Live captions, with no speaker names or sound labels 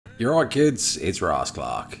You're right kids, it's Raptor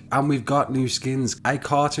ARK. And we've got new skins. A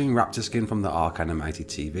cartoon raptor skin from the ARK animated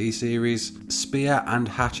TV series, spear and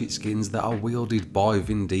hatchet skins that are wielded by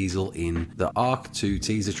Vin Diesel in the ARK 2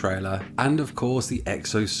 teaser trailer, and of course the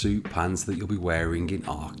Exo Suit pants that you'll be wearing in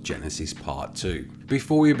ARK Genesis Part 2.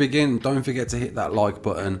 Before we begin, don't forget to hit that like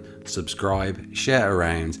button, subscribe, share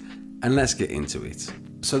around, and let's get into it.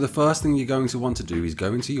 So the first thing you're going to want to do is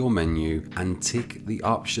go into your menu and tick the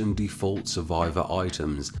option default survivor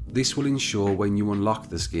items. This will ensure when you unlock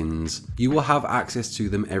the skins, you will have access to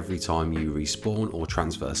them every time you respawn or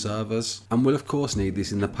transfer servers, and will of course need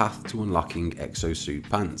this in the path to unlocking Exo Suit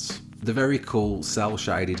pants. The very cool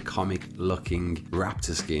cel-shaded comic looking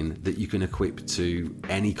raptor skin that you can equip to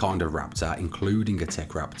any kind of raptor, including a tech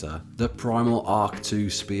raptor. The primal ARK 2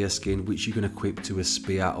 spear skin which you can equip to a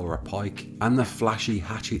spear or a pike. And the flashy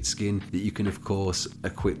hatchet skin that you can of course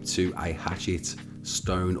equip to a hatchet,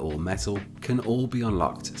 stone or metal, can all be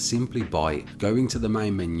unlocked simply by going to the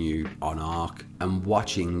main menu on ARK and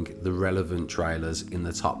watching the relevant trailers in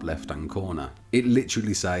the top left hand corner. It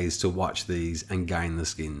literally says to watch these and gain the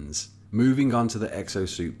skins. Moving on to the Exo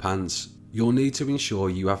Suit pants, you'll need to ensure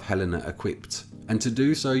you have Helena equipped, and to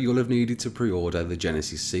do so you'll have needed to pre-order the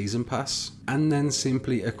Genesis Season Pass and then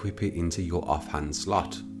simply equip it into your offhand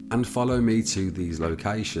slot. And follow me to these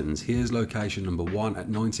locations. Here's location number 1 at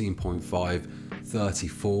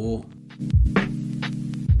 19.534.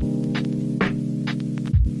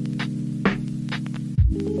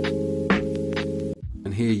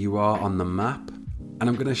 And here you are on the map, and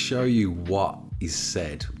I'm going to show you what is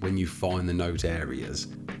said when you find the note areas,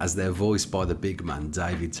 as they're voiced by the big man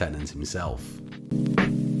David Tennant himself.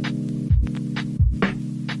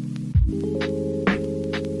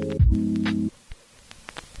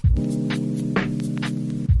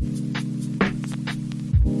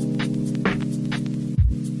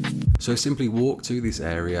 So simply walk to this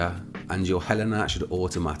area and your Helena should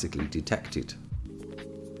automatically detect it.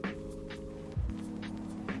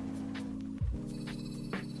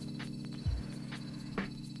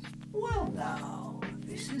 Well now,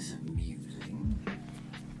 this is amusing.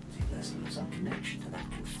 There seems some connection to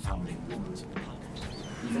that confounding woman's puppet,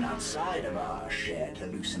 even outside of our shared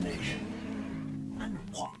hallucination. And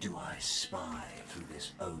what do I spy through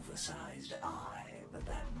this oversized eye but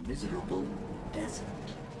that miserable desert?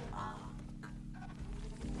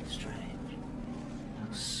 Strange.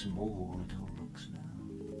 How small it all looks now.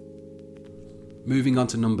 Moving on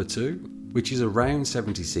to number 2, which is around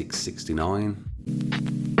 7669.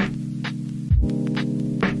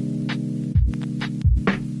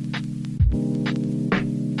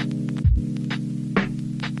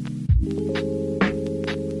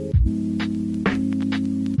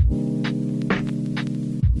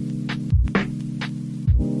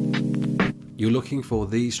 You're looking for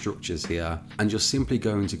these structures here, and you're simply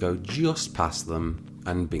going to go just past them,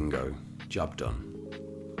 and bingo, job done.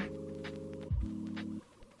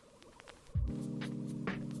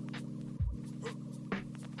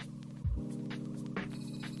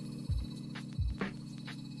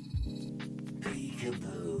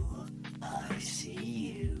 Peekaboo, I see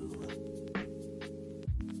you.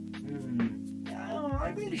 Oh, I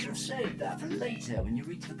really should have saved that for later when you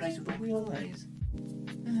reach the place with the wheel eyes.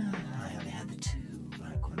 I only had the 2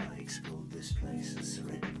 back when I explored this place as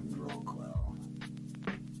Surrender and Rockwell.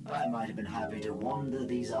 I might have been happy to wander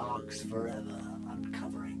these arcs forever,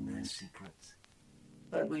 uncovering their secrets.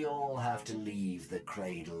 But we all have to leave the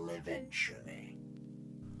cradle eventually.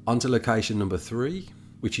 On to location number 3,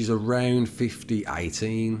 which is around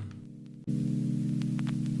 5018.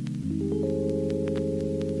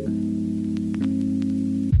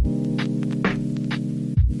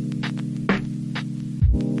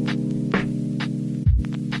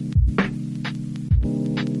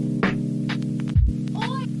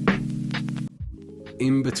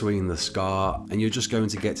 In between the scar, and you're just going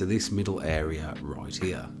to get to this middle area right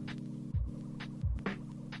here.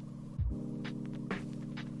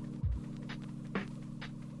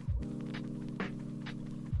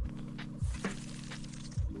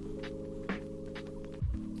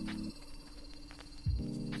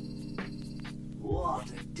 What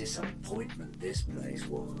a disappointment this place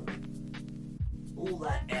was. All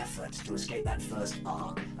that effort to escape that first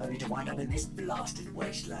arc, only to wind up in this blasted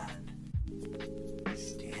wasteland.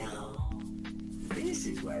 Still, this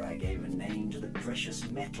is where I gave a name to the precious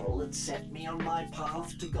metal that set me on my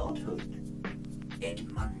path to godhood.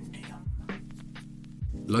 Edmundium.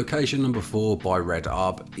 Location number 4 by Red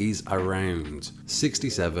Orb is around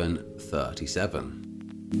 6737.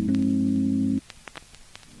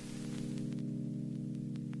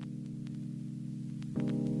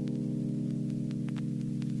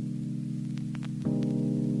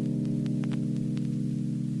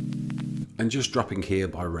 And just dropping here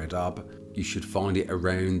by Red Orb, you should find it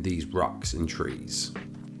around these rocks and trees.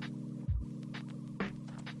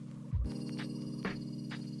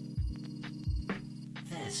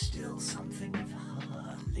 There's still something of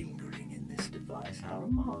her lingering in this device. How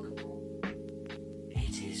remarkable.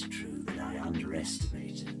 It is true that I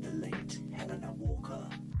underestimated the late Helena Walker.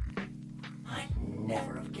 I'd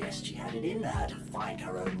never have guessed she had it in her to find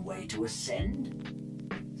her own way to ascend.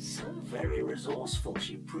 So very resourceful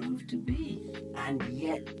she proved to be, and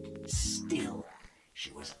yet still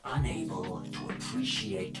she was unable to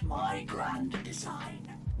appreciate my grand design.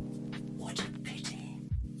 What a pity.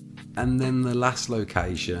 And then the last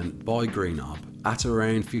location by Green Orb at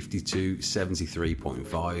around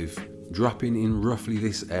 5273.5, dropping in roughly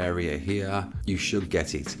this area here, you should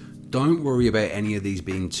get it. Don't worry about any of these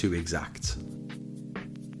being too exact.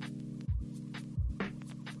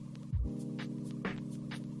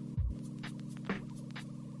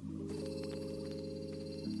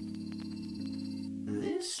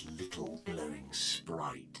 This little glowing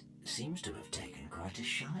sprite seems to have taken quite a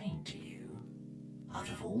shine to you. Out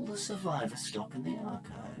of all the survivor stock in the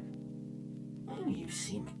archive, well, you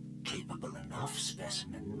seem a capable enough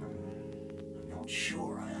specimen. I'm not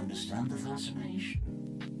sure I understand the fascination.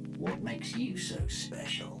 What makes you so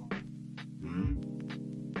special?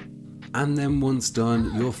 And then once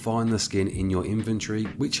done, you'll find the skin in your inventory,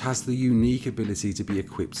 which has the unique ability to be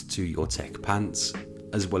equipped to your tech pants,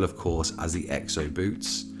 as well of course as the Exo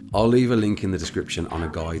boots. I'll leave a link in the description on a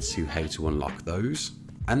guide to how to unlock those.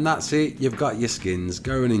 And that's it, you've got your skins,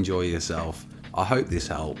 go and enjoy yourself. I hope this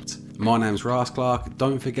helped. My name's Clark,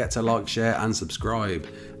 don't forget to like, share and subscribe.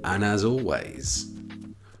 And as always,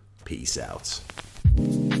 peace out.